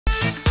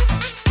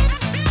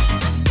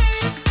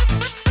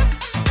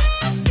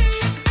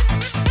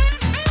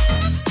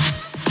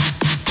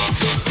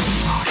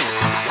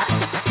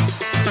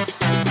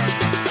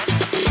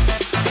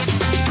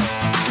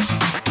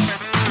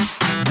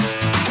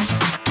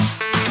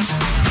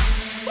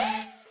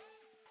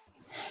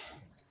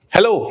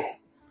Hello,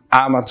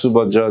 I'm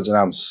Atubo George, and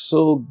I'm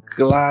so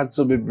glad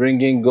to be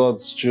bringing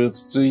God's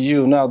truth to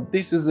you. Now,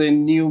 this is a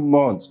new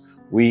month.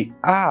 We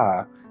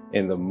are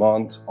in the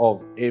month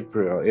of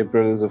April.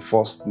 April is the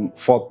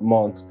fourth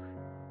month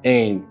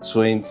in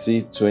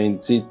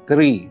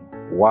 2023.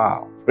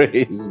 Wow,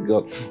 praise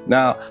God.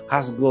 Now,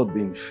 has God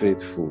been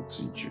faithful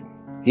to you?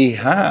 He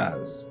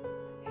has.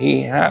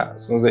 He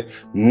has. Some say,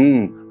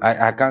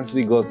 I can't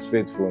see God's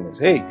faithfulness.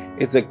 Hey,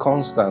 it's a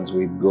constant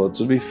with God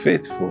to be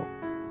faithful.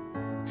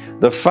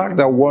 The fact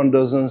that one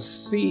doesn't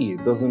see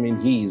it doesn't mean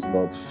he is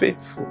not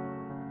faithful.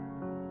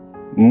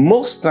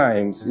 Most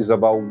times it's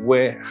about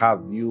where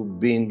have you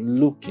been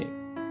looking.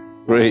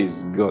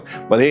 Praise God.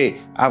 But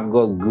hey, I've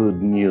got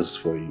good news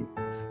for you.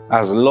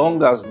 As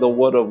long as the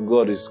word of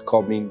God is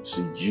coming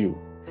to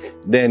you,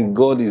 then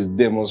God is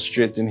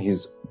demonstrating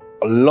his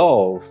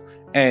love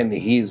and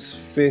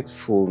his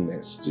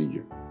faithfulness to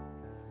you.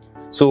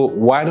 So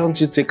why don't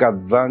you take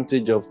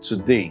advantage of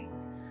today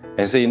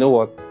and say, you know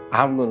what,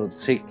 I'm going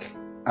to take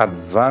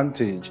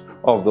advantage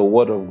of the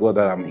word of God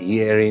that I'm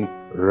hearing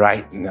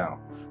right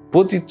now.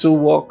 Put it to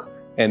work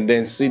and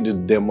then see the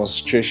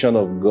demonstration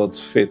of God's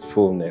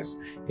faithfulness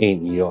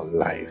in your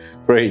life.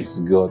 Praise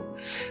God.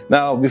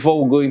 Now,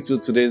 before we go into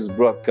today's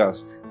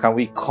broadcast, can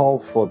we call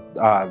for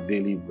our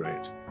daily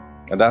bread?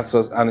 And that's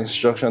an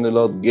instruction the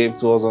Lord gave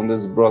to us on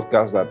this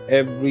broadcast, that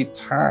every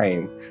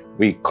time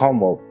we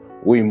come up,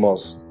 we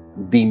must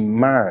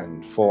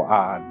demand for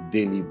our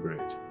daily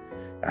bread.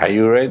 Are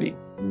you ready?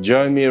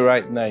 Join me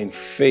right now in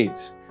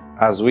faith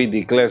as we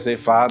declare, say,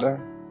 Father,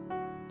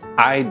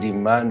 I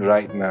demand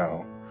right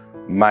now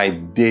my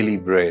daily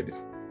bread.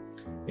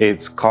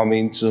 It's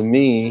coming to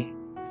me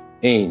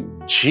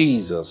in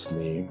Jesus'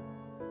 name.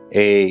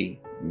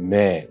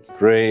 Amen.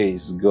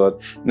 Praise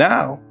God.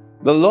 Now,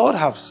 the Lord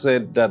have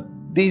said that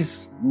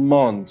this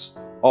month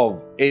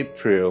of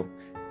April,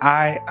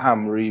 I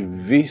am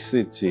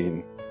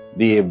revisiting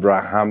the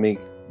Abrahamic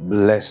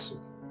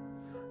blessing.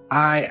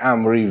 I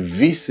am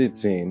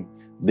revisiting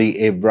the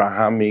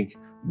Abrahamic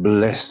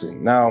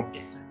blessing. Now,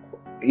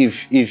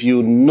 if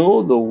you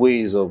know the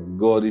ways of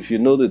God, if you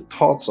know the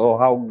thoughts of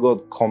how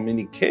God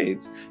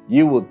communicates,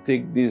 you will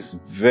take this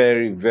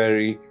very,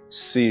 very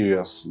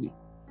seriously.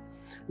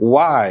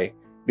 Why?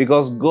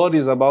 Because God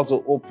is about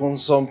to open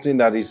something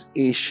that is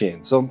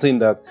ancient, something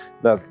that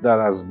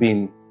has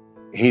been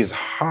his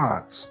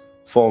heart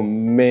for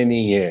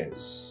many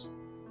years.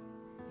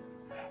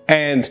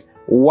 And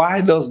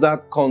why does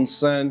that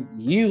concern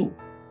you?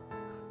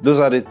 Those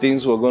are the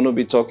things we're going to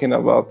be talking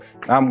about.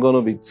 I'm going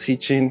to be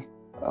teaching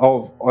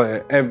of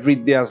every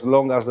day, as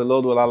long as the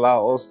Lord will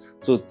allow us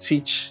to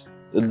teach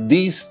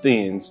these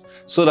things,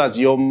 so that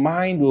your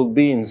mind will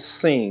be in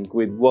sync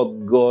with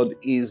what God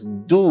is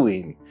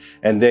doing.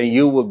 And then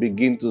you will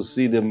begin to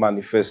see the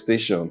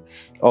manifestation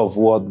of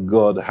what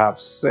God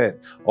has said.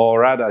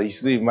 Or rather, you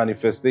see the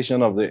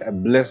manifestation of the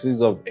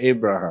blessings of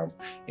Abraham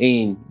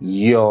in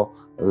your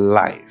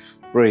life.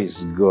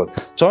 Praise God.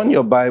 Turn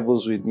your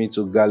Bibles with me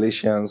to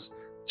Galatians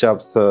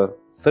chapter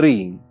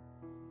 3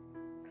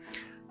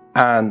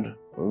 and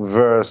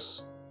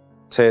verse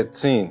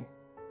 13.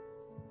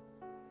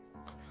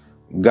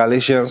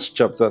 Galatians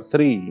chapter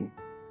 3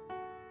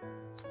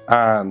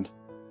 and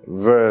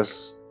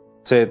verse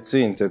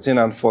 13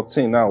 and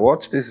 14. Now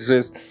watch this. It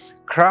says,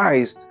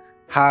 Christ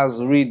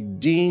has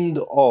redeemed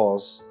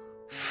us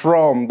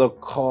from the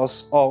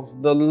curse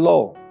of the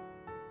law.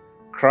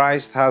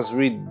 Christ has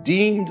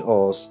redeemed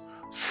us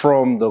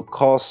from the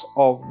curse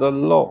of the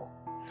law,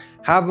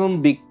 having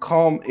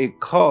become a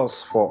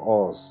curse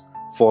for us.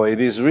 For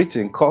it is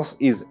written, cursed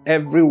is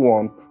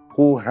everyone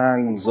who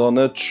hangs on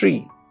a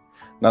tree.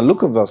 Now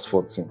look at verse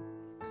 14.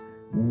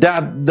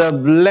 That the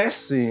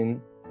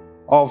blessing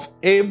of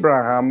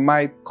Abraham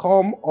might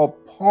come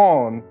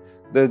upon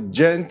the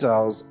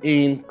Gentiles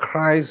in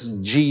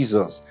Christ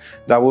Jesus,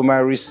 that we might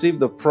receive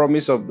the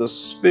promise of the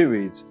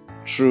Spirit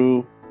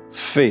through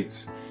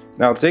faith.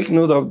 Now take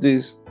note of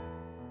this.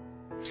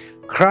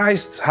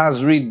 Christ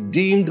has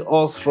redeemed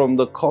us from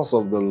the curse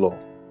of the law.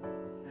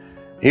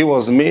 He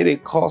was made a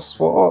curse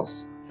for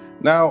us.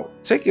 Now,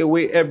 take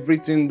away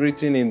everything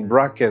written in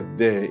bracket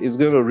there. It's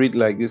going to read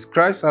like this.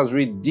 Christ has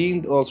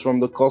redeemed us from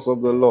the curse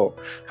of the law,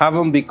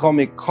 having become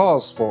a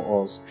curse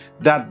for us,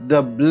 that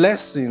the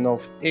blessing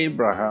of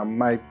Abraham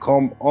might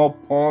come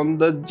upon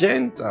the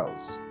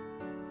Gentiles.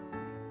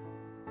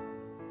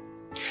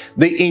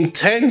 The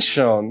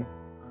intention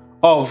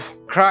of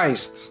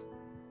Christ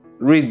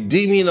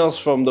redeeming us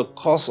from the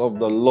curse of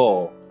the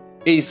law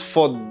is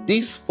for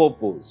this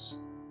purpose,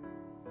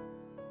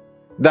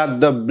 that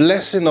the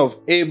blessing of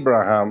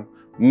Abraham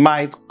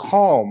might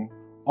come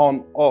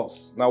on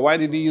us. Now, why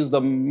did he use the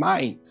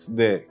might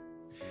there?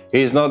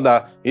 It's not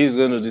that he's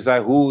going to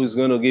decide who is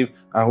going to give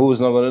and who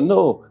is not going to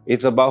know.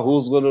 It's about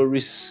who's going to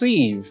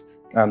receive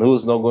and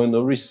who's not going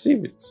to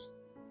receive it.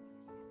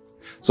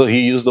 So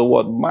he used the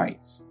word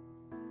might.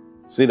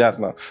 See that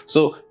now?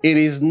 So it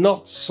is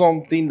not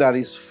something that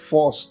is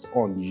forced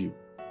on you,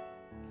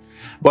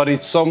 but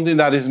it's something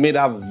that is made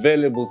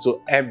available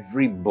to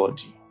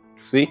everybody.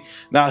 See?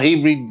 Now,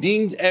 he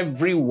redeemed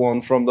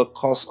everyone from the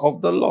curse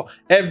of the law.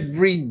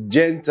 Every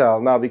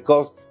Gentile. Now,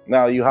 because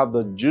now you have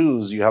the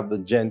Jews, you have the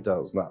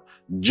Gentiles. Now,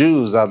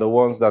 Jews are the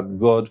ones that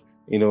God,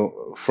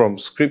 from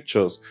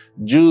scriptures,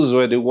 Jews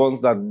were the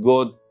ones that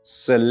God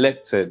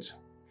selected.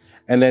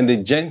 And then the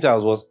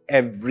Gentiles was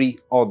every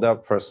other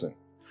person.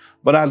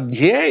 But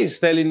here he's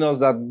telling us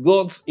that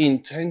God's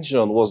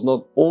intention was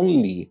not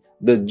only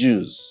the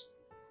Jews.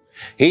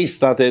 He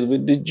started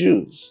with the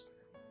Jews.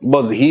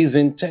 But his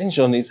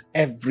intention is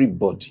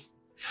everybody.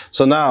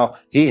 So now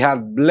he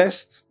had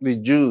blessed the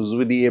Jews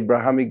with the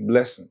Abrahamic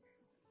blessing.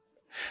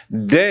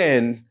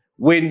 Then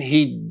when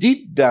he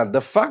did that,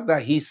 the fact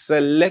that he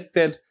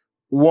selected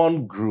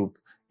one group,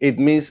 it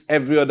means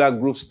every other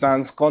group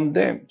stands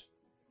condemned.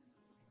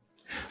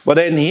 But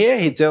then here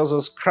he tells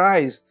us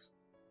Christ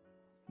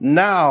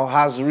now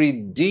has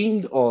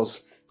redeemed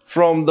us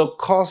from the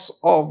curse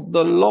of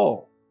the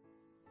law.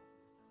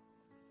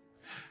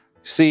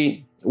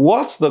 See,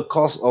 what's the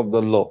curse of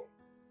the law?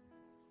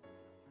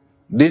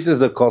 This is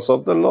the curse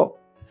of the law.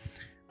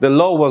 The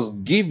law was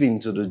given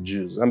to the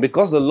Jews. And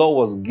because the law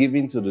was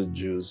given to the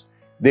Jews,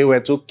 they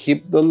were to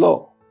keep the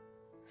law.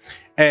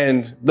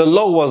 And the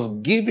law was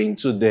given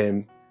to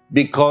them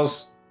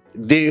because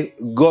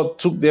God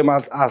took them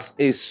out as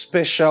a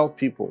special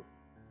people.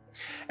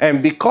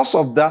 And because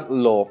of that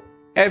law,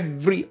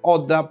 every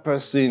other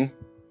person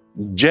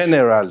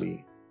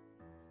generally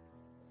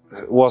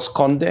was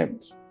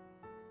condemned.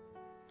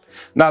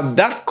 Now,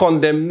 that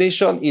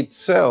condemnation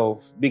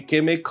itself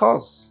became a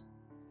curse.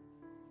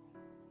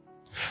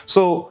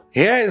 So,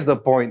 here is the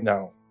point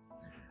now.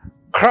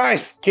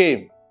 Christ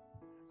came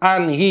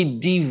and he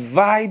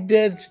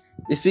divided,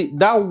 you see,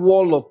 that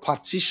wall of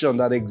partition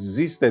that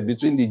existed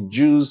between the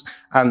Jews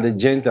and the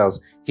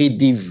Gentiles, he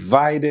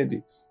divided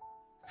it.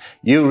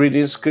 You read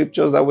in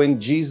scriptures that when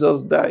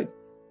Jesus died,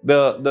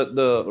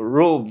 the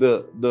robe,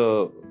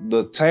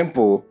 the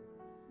temple,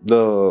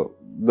 the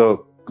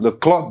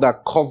cloth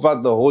that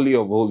covered the Holy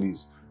of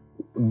Holies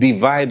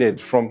divided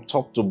from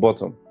top to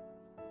bottom.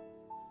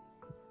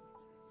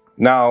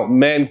 Now,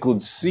 men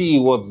could see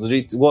what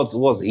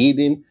was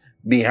hidden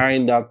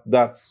behind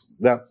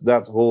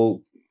that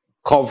whole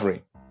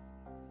covering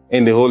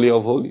in the Holy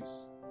of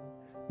Holies.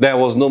 There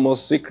was no more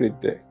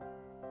secret there.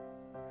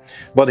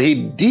 But he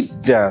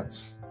did that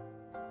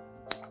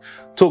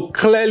to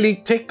clearly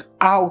take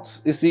out,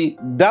 you see,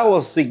 that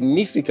was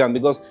significant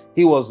because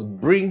he was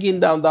bringing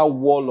down that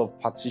wall of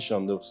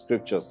partition, the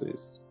scripture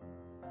says.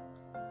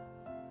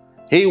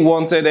 He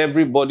wanted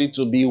everybody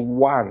to be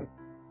one.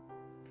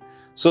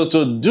 So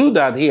to do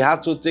that, he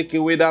had to take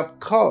away that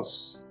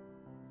curse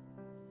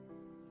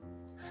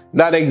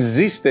that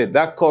existed.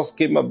 That curse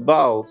came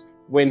about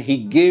when he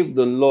gave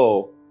the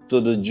law to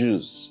the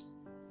Jews.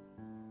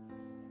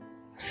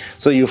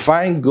 So you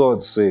find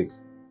God say,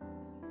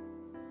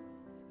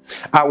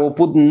 I will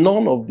put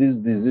none of these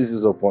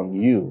diseases upon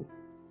you,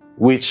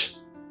 which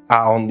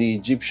are on the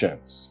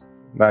Egyptians.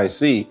 Now, I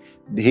see,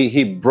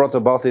 he brought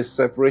about a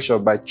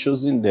separation by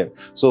choosing them.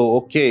 So,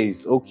 okay,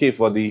 it's okay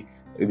for the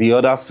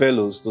other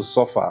fellows to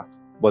suffer,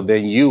 but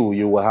then you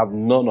will have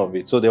none of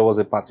it. So there was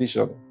a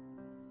partition.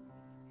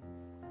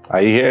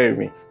 Are you hearing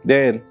me?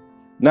 Then,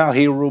 now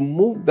he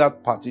removed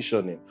that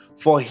partitioning.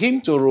 For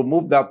him to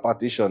remove that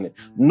partitioning,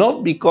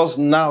 not because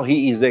now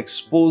he is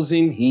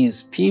exposing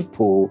his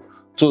people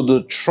to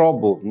the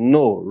trouble.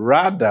 No,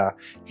 rather,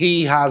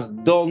 he has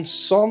done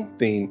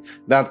something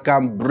that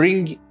can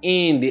bring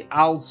in the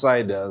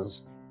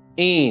outsiders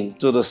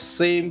into the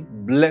same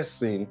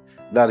blessing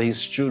that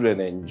his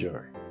children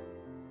enjoy.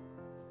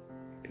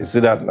 You see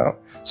that now?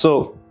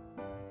 So,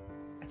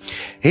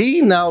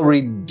 he now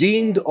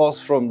redeemed us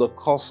from the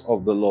curse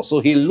of the law. So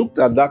he looked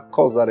at that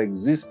curse that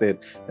existed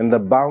in the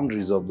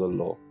boundaries of the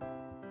law,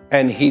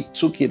 and he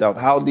took it out.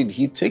 How did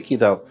he take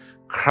it out?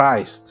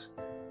 Christ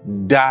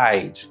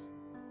died.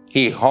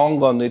 He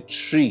hung on a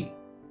tree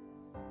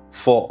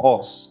for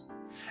us.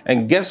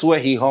 And guess where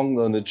he hung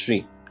on the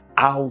tree?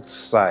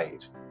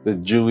 Outside the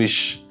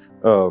Jewish,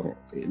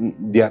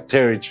 their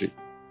territory.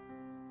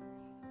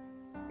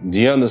 Do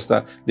you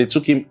understand? They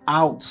took him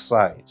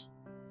outside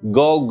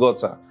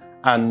Golgotha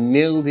and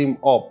nailed him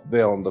up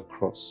there on the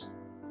cross.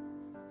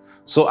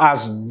 So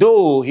as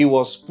though he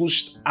was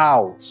pushed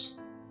out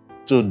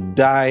to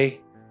die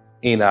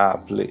in our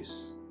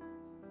place.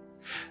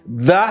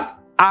 That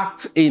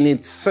act in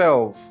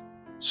itself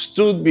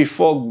stood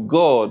before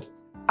God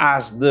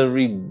as the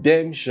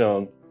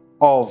redemption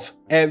of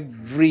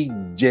every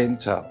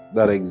Gentile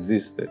that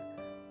existed.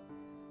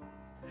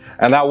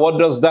 And now what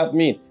does that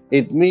mean?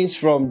 It means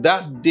from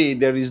that day,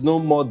 there is no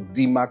more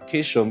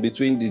demarcation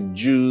between the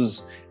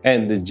Jews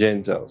and the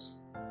Gentiles.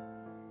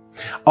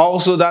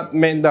 Also, that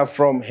meant that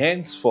from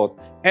henceforth,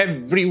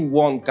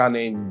 everyone can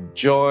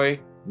enjoy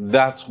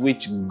that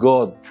which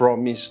God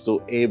promised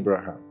to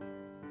Abraham.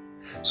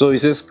 So he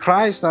says,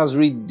 Christ has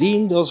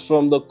redeemed us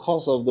from the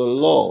curse of the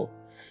law,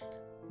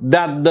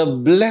 that the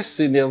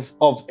blessing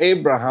of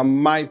Abraham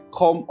might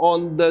come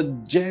on the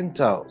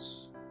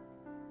Gentiles.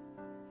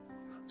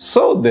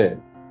 So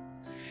then,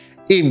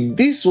 If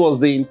this was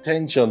the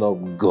intention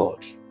of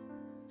God,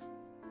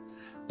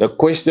 the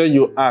question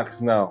you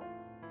ask now,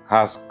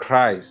 has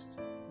Christ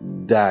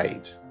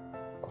died?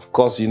 Of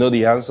course, you know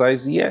the answer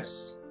is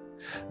yes.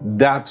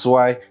 That's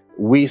why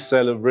we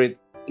celebrate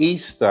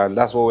Easter.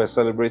 That's what we're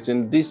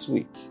celebrating this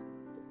week.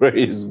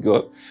 Praise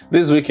God.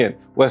 This weekend,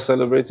 we're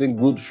celebrating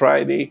Good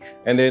Friday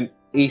and then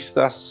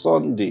Easter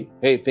Sunday.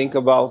 Hey, think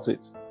about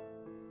it.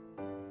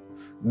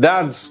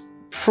 That's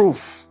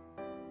proof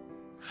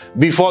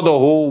before the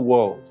whole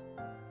world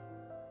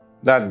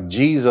that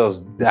Jesus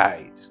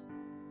died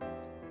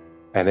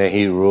and then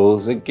he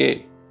rose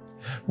again.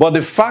 But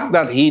the fact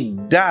that he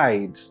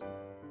died,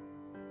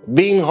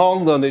 being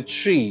hung on a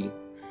tree,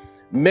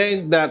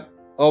 means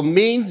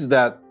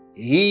that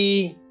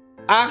he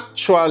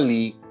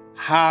actually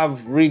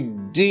have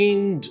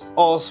redeemed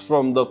us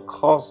from the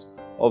curse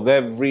of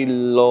every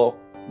law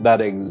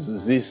that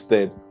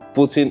existed,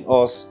 putting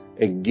us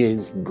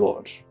against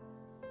God.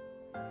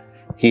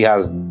 He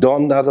has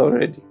done that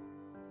already.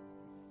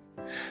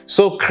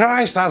 So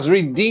Christ has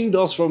redeemed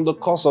us from the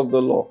curse of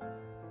the law.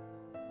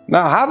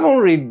 Now, having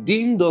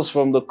redeemed us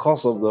from the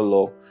curse of the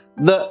law,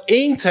 the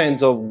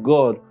intent of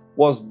God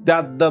was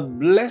that the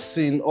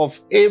blessing of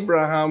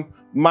Abraham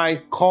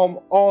might come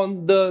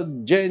on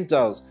the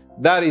Gentiles.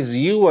 That is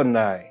you and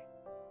I.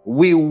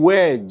 We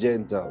were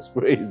Gentiles.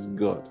 Praise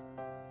God.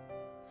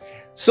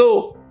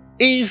 So,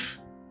 if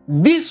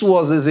this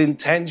was his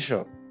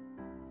intention,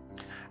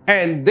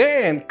 and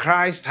then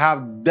Christ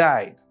have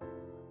died,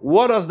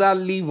 what does that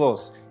leave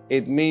us?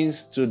 It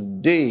means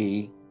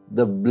today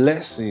the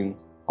blessing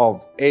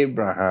of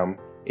Abraham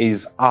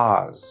is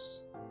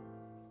ours.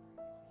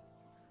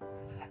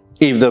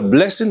 If the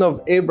blessing of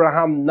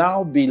Abraham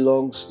now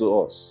belongs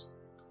to us,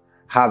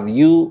 have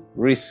you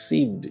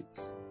received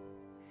it?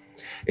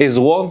 It's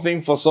one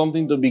thing for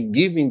something to be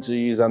given to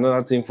you, is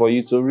another thing for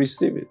you to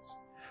receive it.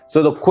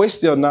 So the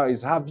question now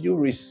is, have you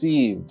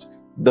received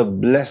the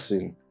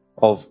blessing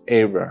of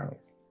Abraham?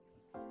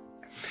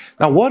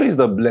 Now, what is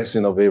the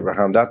blessing of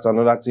Abraham? That's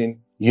another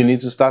thing you need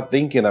to start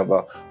thinking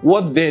about.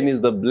 What then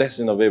is the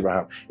blessing of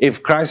Abraham?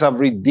 If Christ have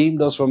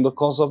redeemed us from the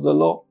curse of the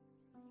law,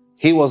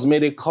 he was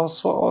made a curse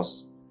for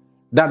us,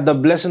 that the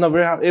blessing of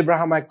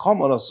Abraham might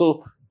come on us.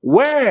 So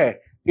where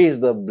is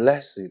the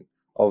blessing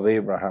of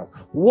Abraham?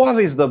 What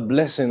is the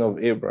blessing of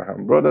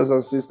Abraham? Brothers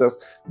and sisters,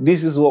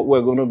 this is what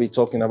we're going to be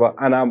talking about.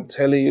 And I'm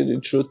telling you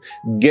the truth,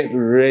 get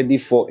ready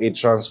for a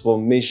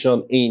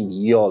transformation in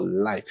your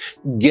life.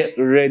 Get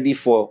ready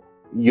for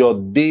your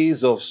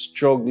days of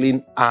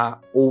struggling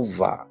are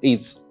over.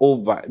 It's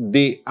over.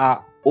 They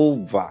are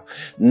over.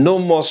 No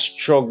more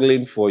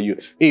struggling for you.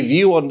 If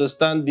you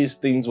understand these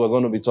things we're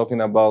going to be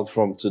talking about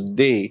from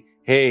today,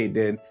 hey,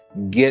 then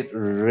get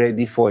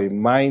ready for a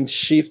mind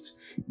shift.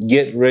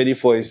 Get ready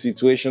for a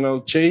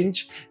situational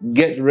change.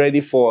 Get ready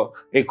for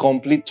a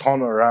complete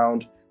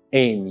turnaround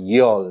in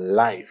your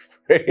life.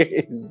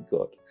 Praise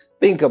God.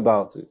 Think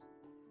about it.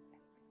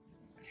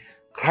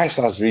 Christ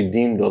has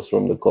redeemed us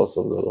from the curse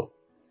of the law.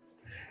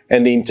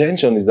 And the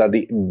intention is that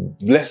the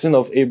blessing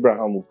of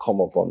Abraham will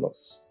come upon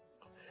us.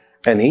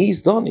 And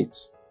he's done it.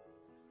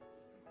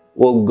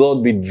 Will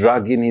God be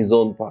dragging his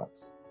own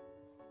path?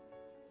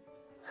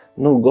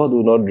 No, God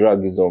will not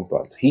drag his own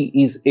path.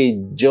 He is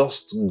a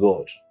just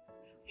God.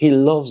 He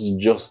loves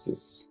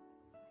justice.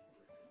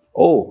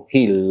 Oh,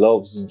 he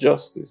loves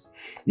justice.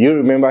 You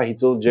remember he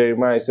told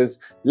Jeremiah, he says,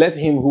 let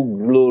him who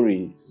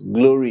glories,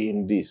 glory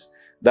in this,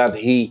 that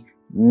he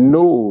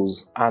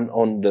knows and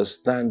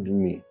understands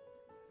me.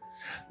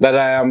 That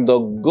I am the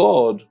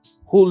God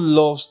who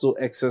loves to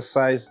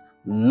exercise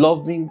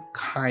loving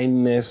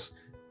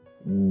kindness,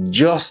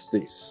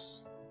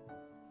 justice.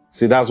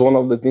 See, that's one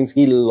of the things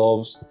he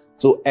loves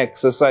to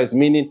exercise,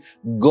 meaning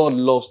God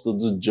loves to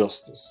do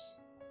justice.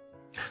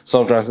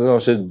 Some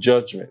translations say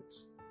judgment.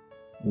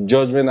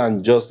 Judgment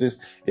and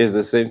justice is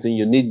the same thing.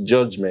 You need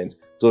judgment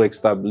to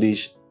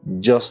establish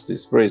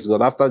justice. Praise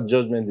God. After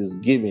judgment is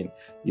given,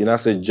 you now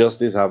say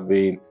justice have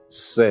been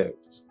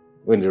served.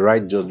 When the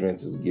right judgment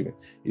is given,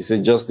 you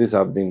say justice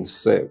have been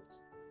served.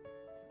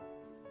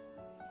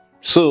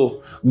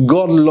 So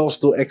God loves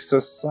to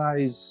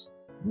exercise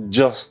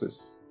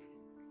justice.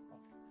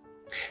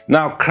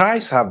 Now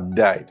Christ have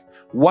died.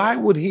 Why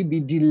would he be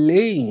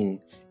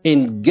delaying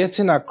in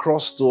getting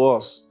across to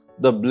us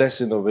the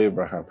blessing of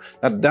Abraham?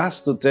 Now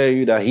that's to tell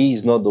you that he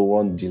is not the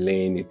one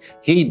delaying it.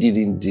 He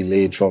didn't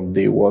delay it from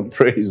day one.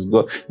 Praise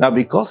God. Now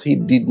because he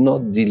did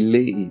not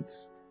delay it,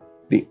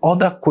 the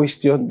other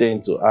question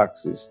then to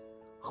ask is,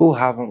 who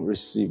haven't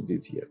received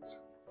it yet?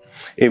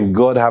 If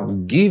God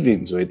have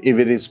given to it, if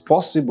it is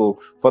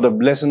possible for the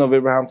blessing of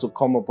Abraham to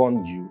come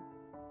upon you,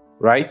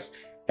 right?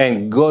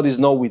 And God is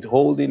not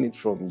withholding it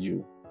from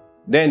you,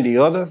 then the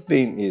other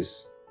thing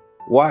is,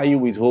 why are you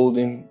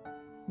withholding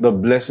the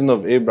blessing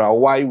of Abraham?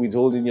 Why are you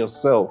withholding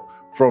yourself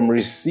from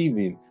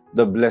receiving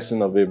the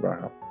blessing of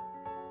Abraham?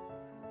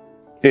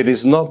 It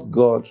is not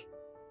God.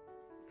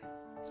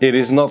 It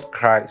is not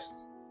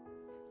Christ.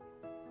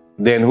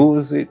 Then who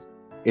is it?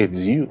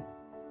 It's you.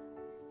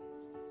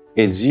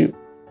 It's you.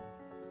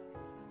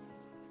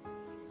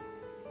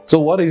 So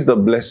what is the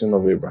blessing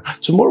of Abraham?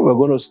 Tomorrow we're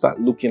going to start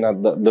looking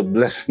at the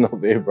blessing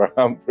of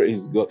Abraham,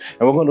 praise God.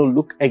 And we're going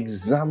to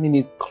examine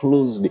it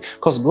closely.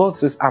 Because God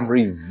says, I'm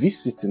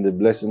revisiting the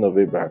blessing of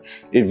Abraham.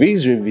 If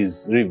he's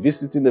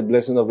revisiting the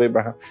blessing of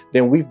Abraham,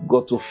 then we've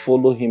got to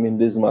follow him in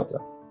this matter.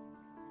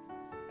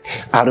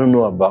 I don't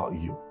know about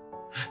you.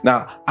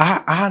 Now,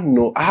 I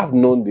have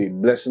known the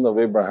blessing of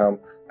Abraham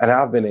and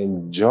I've been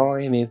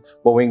enjoying it.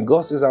 But when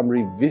God says I'm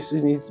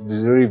revisiting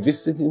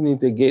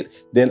it again,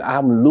 then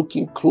I'm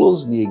looking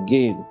closely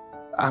again.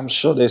 I'm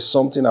sure there's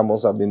something I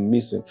must have been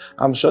missing.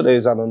 I'm sure there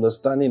is an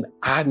understanding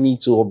I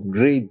need to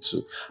upgrade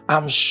to.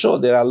 I'm sure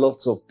there are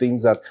lots of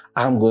things that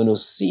I'm going to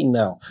see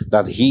now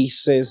that he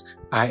says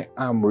I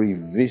am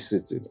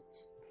revisiting it.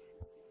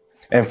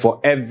 And for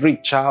every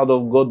child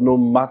of God, no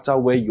matter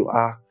where you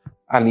are,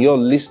 and you're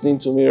listening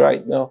to me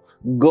right now,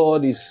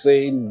 God is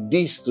saying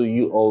this to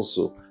you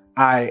also.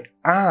 I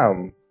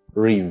am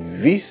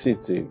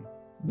revisiting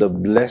the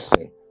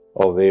blessing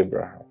of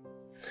Abraham.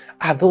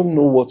 I don't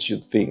know what you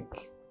think.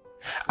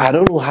 I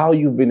don't know how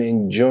you've been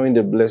enjoying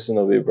the blessing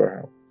of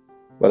Abraham.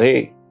 But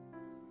hey,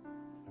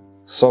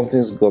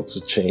 something's got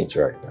to change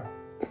right now.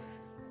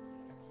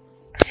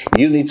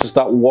 You need to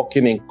start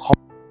walking in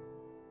confidence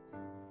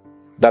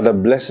that the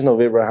blessing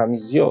of Abraham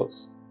is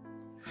yours.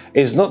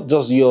 It's not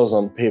just yours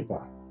on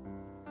paper.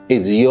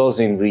 It's yours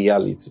in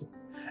reality.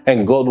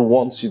 And God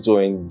wants you to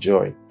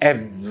enjoy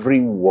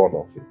every one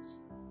of it.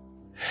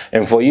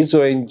 And for you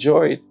to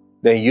enjoy it,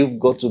 then you've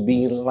got to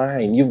be in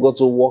line. You've got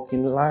to walk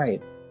in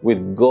line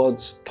with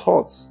God's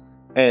thoughts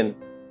and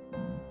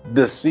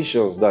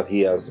decisions that he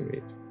has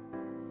made.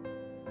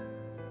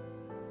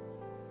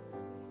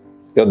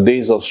 Your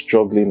days of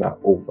struggling are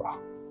over.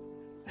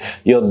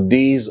 Your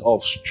days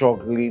of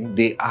struggling,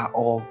 they are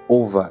all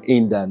over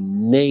in the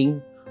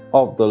name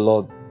of the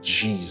Lord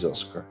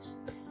Jesus Christ.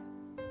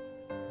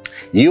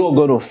 You are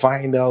going to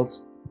find out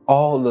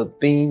all the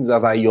things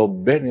that are your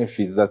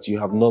benefits that you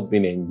have not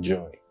been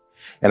enjoying.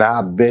 And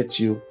I bet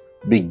you,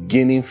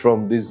 beginning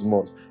from this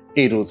month,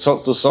 it will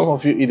talk to some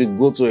of you, it will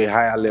go to a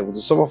higher level. To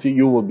some of you,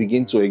 you will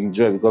begin to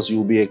enjoy because you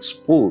will be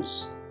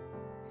exposed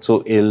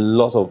to a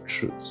lot of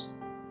truths.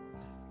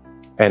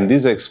 And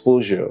this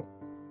exposure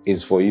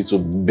is for you to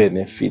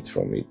benefit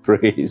from it.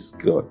 Praise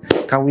God.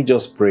 Can we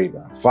just pray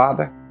now?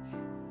 Father,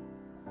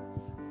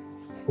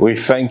 we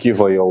thank you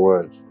for your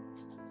word.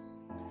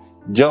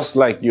 Just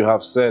like you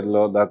have said,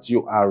 Lord, that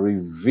you are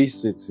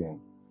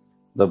revisiting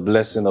the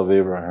blessing of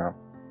Abraham.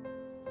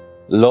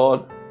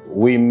 Lord,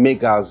 we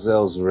make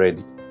ourselves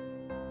ready.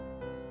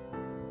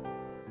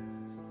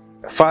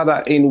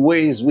 Father, in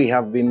ways we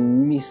have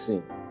been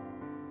missing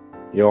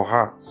your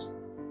heart,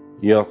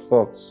 your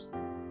thoughts.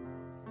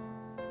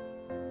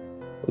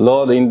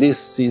 Lord, in this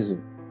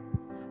season,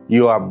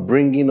 you are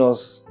bringing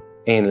us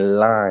in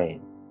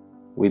line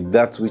with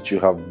that which you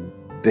have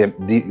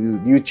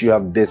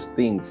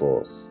destined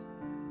for us.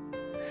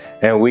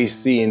 And we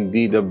see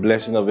indeed the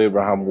blessing of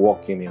Abraham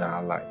walking in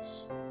our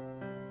lives.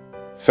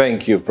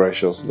 Thank you,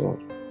 precious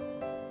Lord.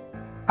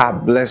 I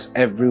bless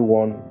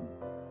everyone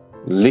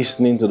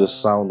listening to the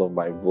sound of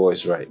my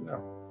voice right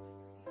now.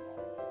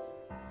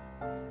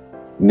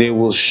 They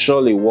will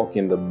surely walk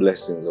in the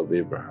blessings of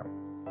Abraham.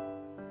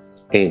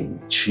 In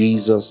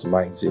Jesus'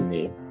 mighty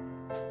name.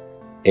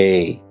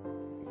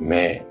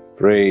 Amen.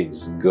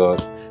 Praise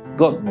God.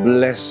 God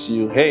bless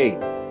you. Hey,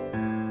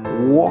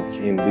 walk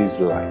in this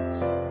light.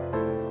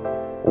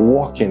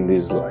 Walk in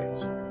this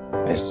light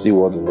and see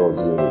what the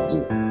Lord's going to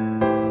do.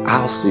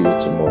 I'll see you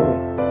tomorrow.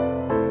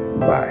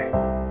 Bye.